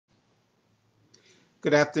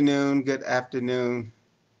Good afternoon. Good afternoon.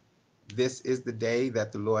 This is the day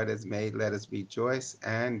that the Lord has made. Let us rejoice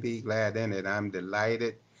and be glad in it. I'm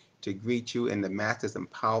delighted to greet you in the matchless and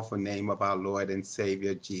powerful name of our Lord and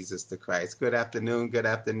Savior, Jesus the Christ. Good afternoon. Good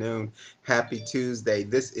afternoon. Happy Tuesday.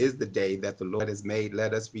 This is the day that the Lord has made.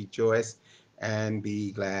 Let us rejoice and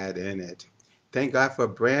be glad in it. Thank God for a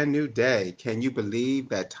brand new day. Can you believe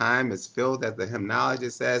that time is filled, as the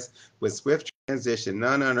hymnologist says, with swift transition?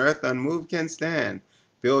 None on earth unmoved can stand.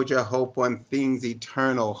 Build your hope on things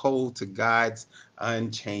eternal. Hold to God's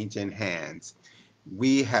unchanging hands.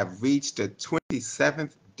 We have reached the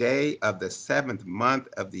 27th day of the 7th month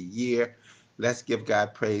of the year. Let's give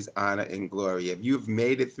God praise, honor, and glory. If you've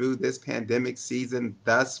made it through this pandemic season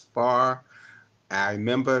thus far, I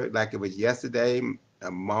remember like it was yesterday,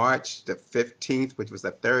 March the 15th, which was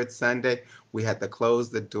the third Sunday, we had to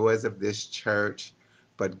close the doors of this church.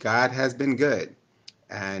 But God has been good.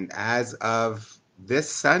 And as of this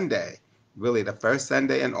Sunday, really the first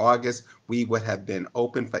Sunday in August, we would have been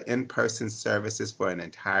open for in-person services for an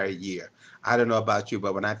entire year. I don't know about you,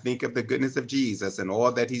 but when I think of the goodness of Jesus and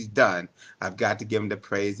all that he's done, I've got to give him the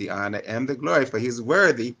praise, the honor, and the glory, for he's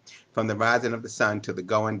worthy from the rising of the sun to the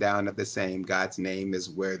going down of the same. God's name is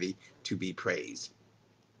worthy to be praised.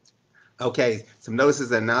 Okay, some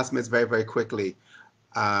notices and announcements very, very quickly.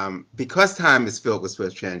 Because time is filled with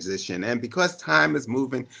swift transition and because time is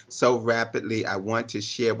moving so rapidly, I want to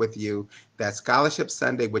share with you that Scholarship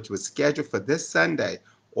Sunday, which was scheduled for this Sunday,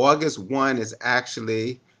 August 1, is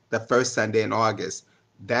actually the first Sunday in August.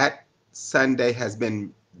 That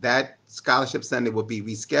that Scholarship Sunday will be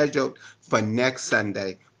rescheduled for next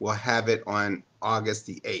Sunday. We'll have it on August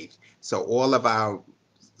the 8th. So all of our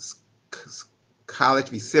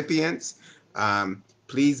college recipients,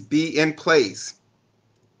 please be in place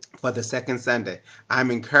for the second Sunday.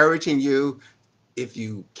 I'm encouraging you, if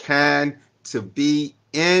you can, to be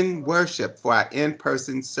in worship for our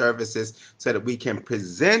in-person services so that we can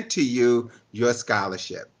present to you your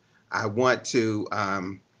scholarship. I want to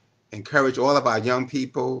encourage all of our young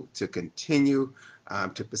people to continue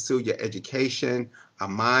to pursue your education. A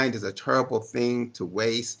mind is a terrible thing to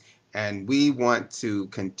waste, and we want to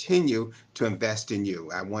continue to invest in you.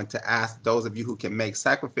 I want to ask those of you who can make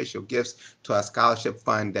sacrificial gifts to our scholarship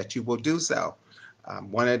fund that you will do so.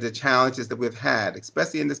 One of the challenges that we've had,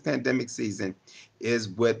 especially in this pandemic season, is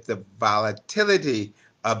with the volatility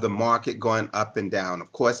of the market going up and down.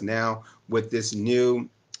 Of course, now with this new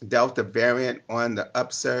Delta variant on the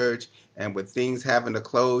upsurge and with things having to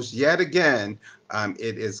close yet again,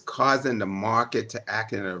 it is causing the market to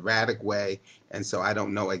act in an erratic way. And so I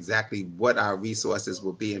don't know exactly what our resources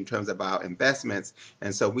will be in terms of our investments.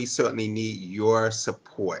 And so we certainly need your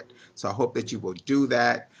support. So I hope that you will do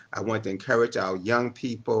that. I want to encourage our young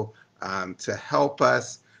people to help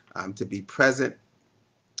us to be present,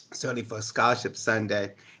 certainly for Scholarship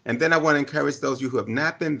Sunday. And then I want to encourage those of you who have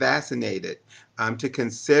not been vaccinated to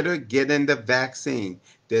consider getting the vaccine.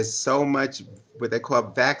 There's so much what they call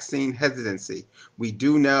vaccine hesitancy. We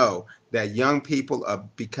do know that young people are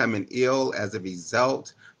becoming ill as a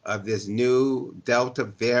result of this new Delta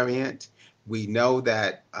variant. We know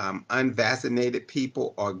that unvaccinated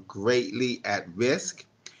people are greatly at risk.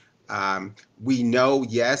 We know,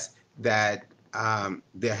 yes, that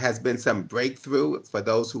there has been some breakthrough for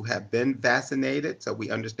those who have been vaccinated, so we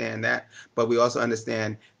understand that. But we also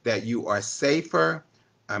understand that you are safer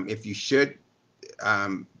if you should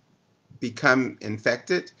um, become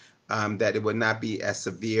infected, that it would not be as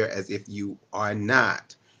severe as if you are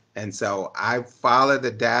not. And so I follow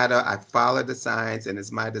the data, I follow the science, and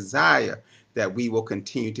it's my desire that we will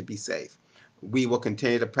continue to be safe. We will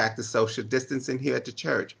continue to practice social distancing here at the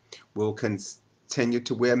church. We'll continue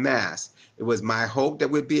to wear masks. It was my hope that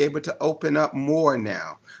we'd be able to open up more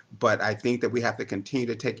now, but I think that we have to continue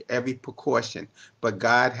to take every precaution. But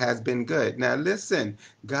God has been good. Now, listen,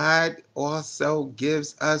 God also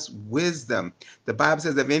gives us wisdom. The Bible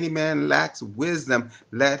says, if any man lacks wisdom,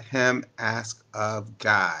 let him ask of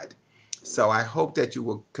God. So I hope that you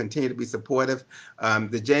will continue to be supportive.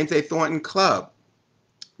 The James A. Thornton Club,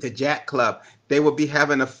 the Jack Club, they will be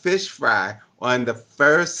having a fish fry on the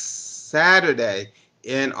first Saturday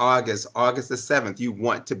in August, August the 7th. You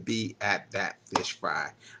want to be at that fish fry.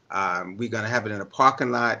 We're going to have it in a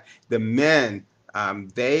parking lot. The men,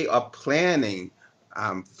 they are planning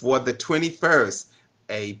for the 21st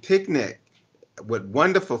a picnic with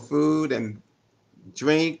wonderful food and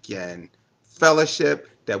drink and fellowship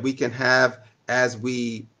that we can have as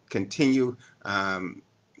we continue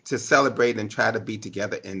to celebrate and try to be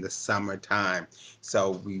together in the summertime.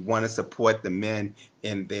 So we want to support the men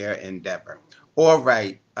in their endeavor. All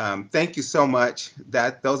right. Thank you so much.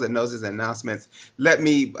 Those are Moses' announcements. Let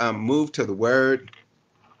me move to the word.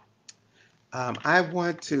 I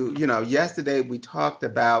want to, yesterday we talked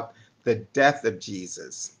about the death of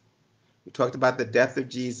Jesus. We talked about the death of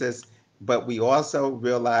Jesus, but we also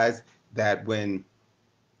realized that when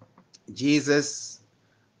Jesus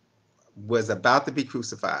was about to be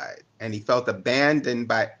crucified and he felt abandoned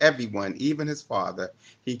by everyone, even his father,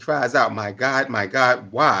 he cries out, my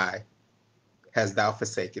God, why hast thou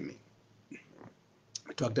forsaken me?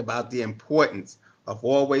 We talked about the importance of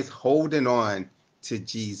always holding on to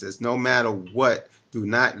Jesus, no matter what. Do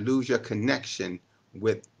not lose your connection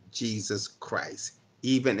with Jesus Christ.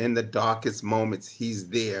 Even in the darkest moments, he's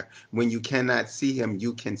there. When you cannot see him,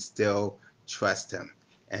 you can still trust him.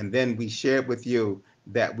 And then we shared with you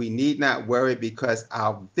that we need not worry because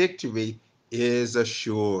our victory is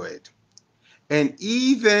assured. And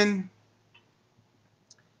even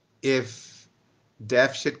if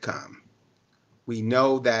death should come, we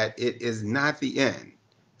know that it is not the end,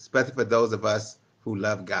 especially for those of us who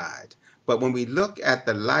love God. But when we look at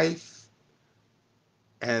the life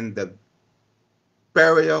and the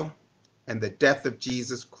burial and the death of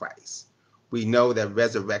Jesus Christ, we know that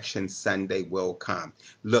Resurrection Sunday will come.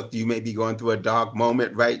 Look, you may be going through a dark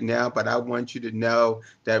moment right now, but I want you to know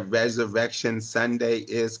that Resurrection Sunday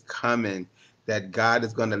is coming, that God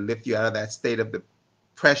is going to lift you out of that state of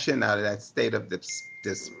depression, out of that state of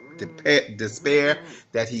despair,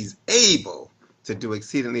 that he's able to do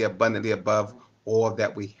exceedingly abundantly above all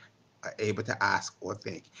that we are able to ask or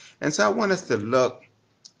think. And so I want us to look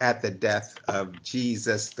at the death of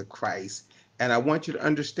Jesus the Christ. And I want you to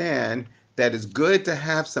understand that it's good to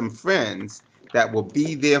have some friends that will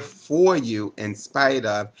be there for you in spite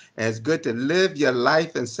of, and it's good to live your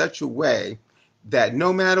life in such a way that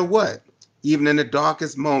no matter what, even in the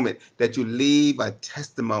darkest moment, that you leave a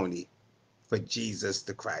testimony for Jesus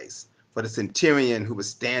the Christ. For the centurion who was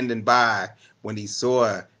standing by when he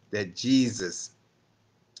saw that Jesus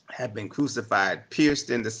had been crucified, pierced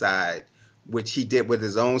in the side, which he did with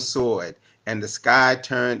his own sword, and the sky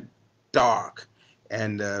turned dark,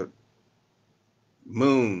 and the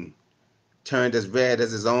moon turned as red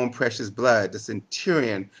as his own precious blood. The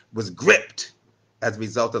centurion was gripped as a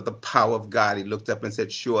result of the power of God. He looked up and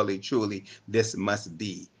said, surely, truly, this must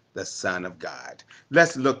be the Son of God.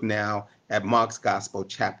 Let's look now at Mark's Gospel,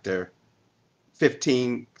 chapter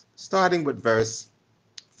 15, starting with verse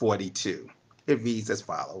 42. It reads as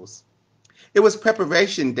follows. It was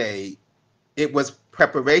preparation day. It was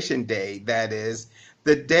preparation day, that is,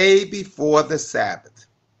 the day before the Sabbath.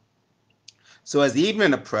 So as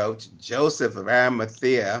evening approached, Joseph of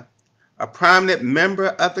Arimathea, a prominent member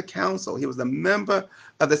of the council, he was a member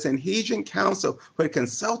of the Sanhedrin council who had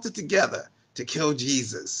consulted together to kill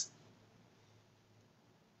Jesus,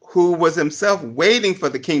 who was himself waiting for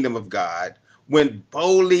the kingdom of God, went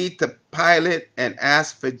boldly to Pilate and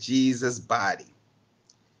asked for Jesus' body.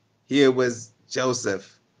 Here was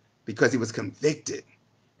Joseph because he was convicted,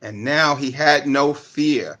 and now he had no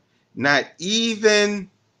fear, not even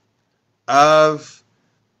of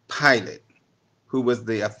Pilate, who was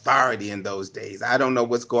the authority in those days. I don't know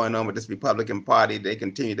what's going on with this Republican Party. They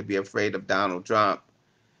continue to be afraid of Donald Trump.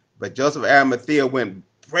 But Joseph of Arimathea went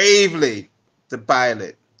bravely to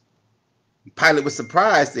Pilate. Pilate was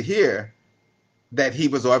surprised to hear that he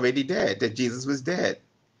was already dead, that Jesus was dead.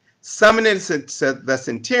 Summoning the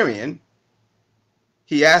centurion,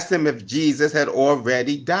 he asked him if Jesus had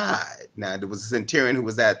already died. Now, there was a centurion who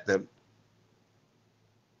was at the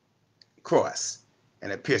cross,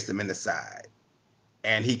 and it pierced him in the side.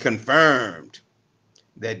 And he confirmed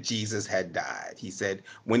that Jesus had died. He said,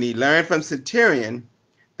 when he learned from centurion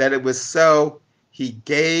that it was so, he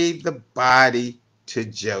gave the body to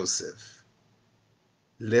Joseph.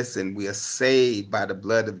 Listen, we are saved by the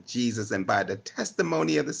blood of Jesus and by the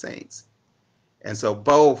testimony of the saints. And so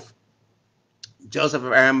both Joseph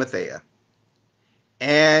of Arimathea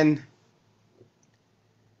and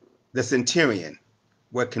the centurion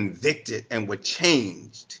were convicted and were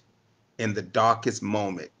changed in the darkest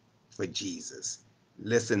moment for Jesus.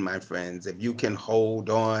 Listen, my friends, if you can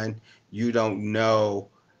hold on, you don't know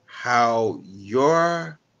how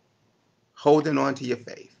your holding on to your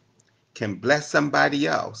faith can bless somebody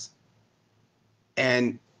else.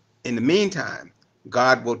 And in the meantime,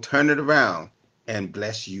 God will turn it around and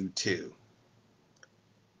bless you too.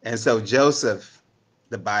 And so Joseph,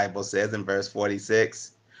 the Bible says in verse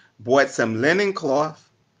 46, bought some linen cloth,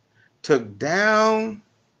 took down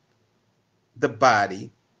the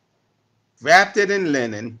body, wrapped it in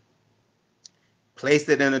linen, placed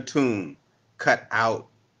it in a tomb cut out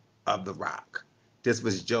of the rock. This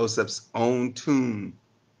was Joseph's own tomb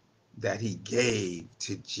that he gave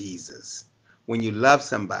to Jesus. When you love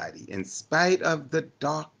somebody, in spite of the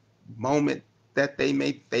dark moment that they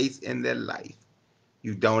may face in their life,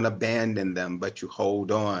 you don't abandon them, but you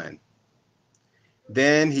hold on.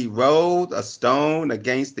 Then he rolled a stone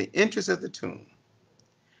against the entrance of the tomb.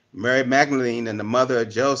 Mary Magdalene and the mother of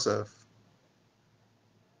Joseph,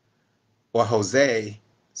 or Jose,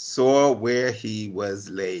 saw where he was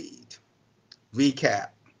laid. Recap,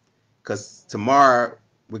 because tomorrow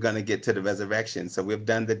we're going to get to the resurrection. So we've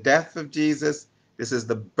done the death of Jesus. This is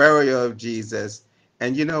the burial of Jesus.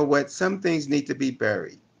 And you know what? Some things need to be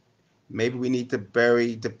buried. Maybe we need to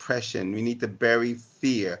bury depression. We need to bury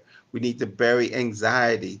fear. We need to bury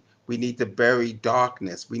anxiety. We need to bury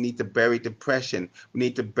darkness. We need to bury depression. We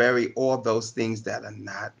need to bury all those things that are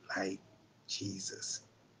not like Jesus.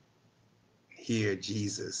 Here,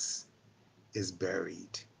 Jesus is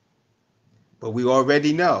buried. But we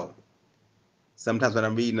already know. Sometimes when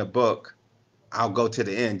I'm reading a book, I'll go to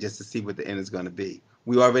the end just to see what the end is going to be.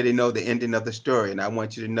 We already know the ending of the story, and I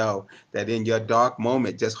want you to know that in your dark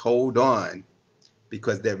moment, just hold on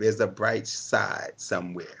because there is a bright side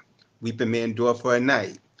somewhere. Weeping may endure for a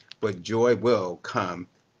night, but joy will come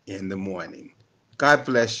in the morning. God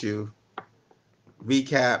bless you.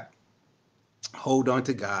 Recap, hold on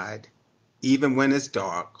to God. Even when it's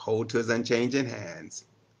dark, hold to his unchanging hands.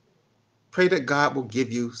 Pray that God will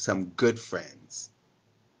give you some good friends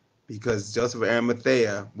because Joseph of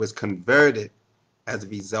Arimathea was converted as a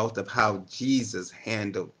result of how Jesus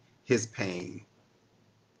handled his pain,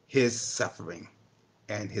 his suffering,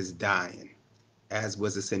 and his dying, as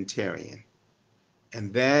was a centurion.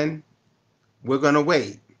 And then we're going to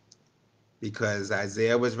wait because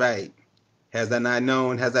Isaiah was right. Has I not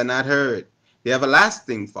known, has I not heard? The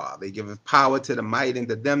everlasting Father giveth power to the might, and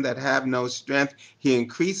to them that have no strength, he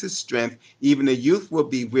increases strength. Even the youth will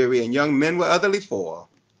be weary, and young men will utterly fall.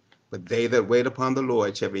 But they that wait upon the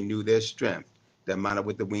Lord shall renew their strength. They'll mount up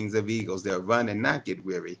with the wings of eagles. They'll run and not get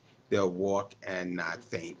weary. They'll walk and not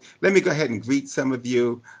faint. Let me go ahead and greet some of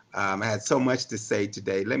you. I had so much to say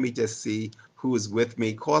today. Let me just see who is with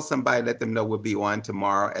me. Call somebody, let them know we'll be on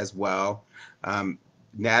tomorrow as well. Um,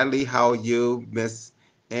 Natalie, how are you? Miss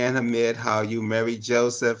Ann Hamid, how are you? Mary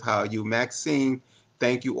Joseph, how are you? Maxine,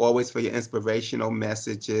 thank you always for your inspirational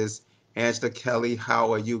messages. Angela Kelly,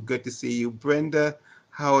 how are you? Good to see you. Brenda,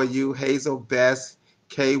 how are you? Hazel Best,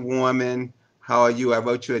 Kay Warman, how are you? I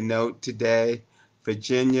wrote you a note today.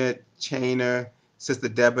 Virginia Chainer, Sister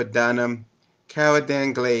Deborah Dunham, Carol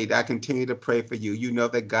Danglade, I continue to pray for you. You know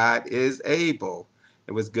that God is able.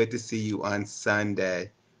 It was good to see you on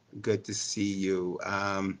Sunday. Good to see you.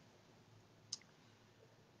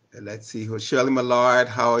 Let's see who. Shirley Millard,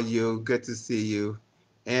 how are you? Good to see you.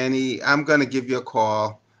 Annie, I'm going to give you a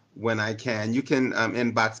call when I can. You can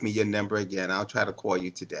inbox me your number again. I'll try to call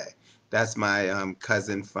you today. That's my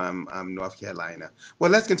cousin from North Carolina.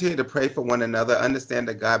 Well, let's continue to pray for one another. Understand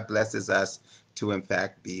that God blesses us to, in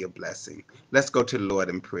fact, be a blessing. Let's go to the Lord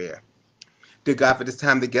in prayer. Dear God, for this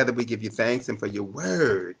time together, we give you thanks and for your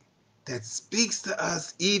word that speaks to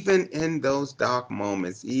us even in those dark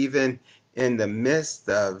moments, even in the midst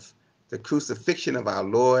of the crucifixion of our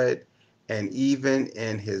Lord, and even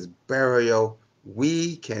in his burial,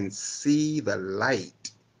 we can see the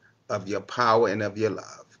light of your power and of your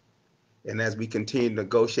love. And as we continue to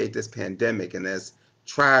negotiate this pandemic and as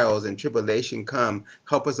trials and tribulation come,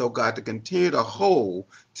 help us, oh God, to continue to hold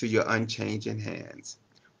to your unchanging hands.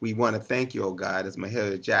 We want to thank you, oh God, as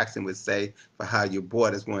Mahalia Jackson would say, for how you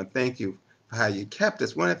brought us. We want to thank you for how you kept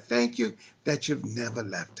us. We want to thank you that you've never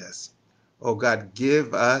left us. Oh God,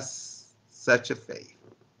 give us such a faith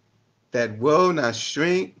that will not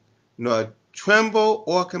shrink nor tremble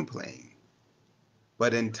or complain,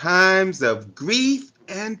 but in times of grief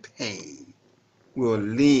and pain, will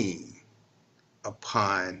lean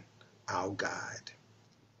upon our God.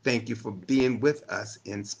 Thank you for being with us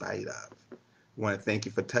in spite of. I want to thank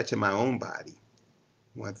you for touching my own body.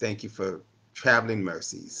 I want to thank you for traveling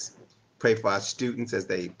mercies. Pray for our students as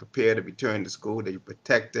they prepare to return to school, that you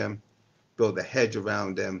protect them, build a hedge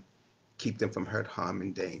around them, keep them from hurt, harm,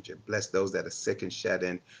 and danger. Bless those that are sick and shut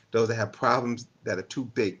in, those that have problems that are too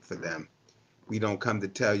big for them. We don't come to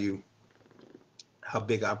tell you how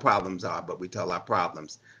big our problems are, but we tell our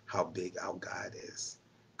problems how big our God is.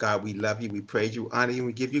 God, we love you, we praise you, honor you, and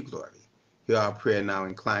we give you glory. Hear our prayer now,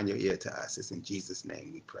 incline your ear to us. It's in Jesus'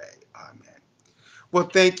 name we pray. Amen. Well,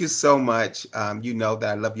 thank you so much. You know that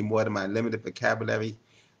I love you more than my limited vocabulary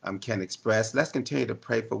can express. Let's continue to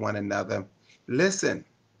pray for one another. Listen,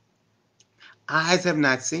 eyes have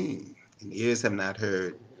not seen, and ears have not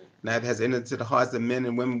heard, neither has entered into the hearts of men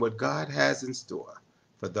and women what God has in store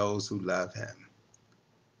for those who love him.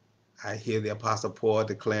 I hear the Apostle Paul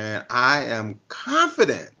declaring, I am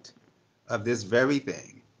confident of this very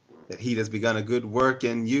thing, that he that's begun a good work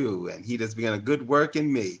in you and he that's begun a good work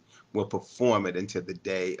in me will perform it until the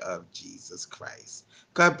day of Jesus Christ.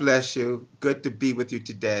 God bless you. Good to be with you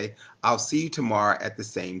today. I'll see you tomorrow at the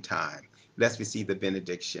same time. Let's receive the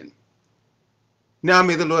benediction. Now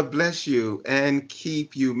may the Lord bless you and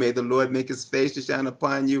keep you. May the Lord make his face to shine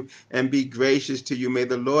upon you and be gracious to you. May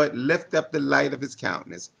the Lord lift up the light of his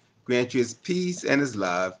countenance, grant you his peace and his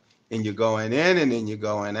love in your going in and in your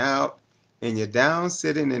going out, in your down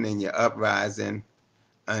sitting and in your uprising,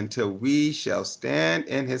 until we shall stand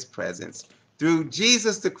in his presence through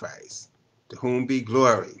Jesus the Christ, to whom be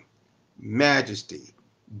glory, majesty,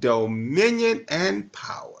 dominion, and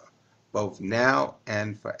power, both now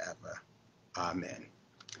and forever. Amen.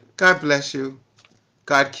 God bless you.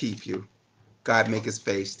 God keep you. God make his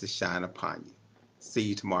face to shine upon you. See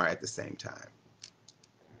you tomorrow at the same time.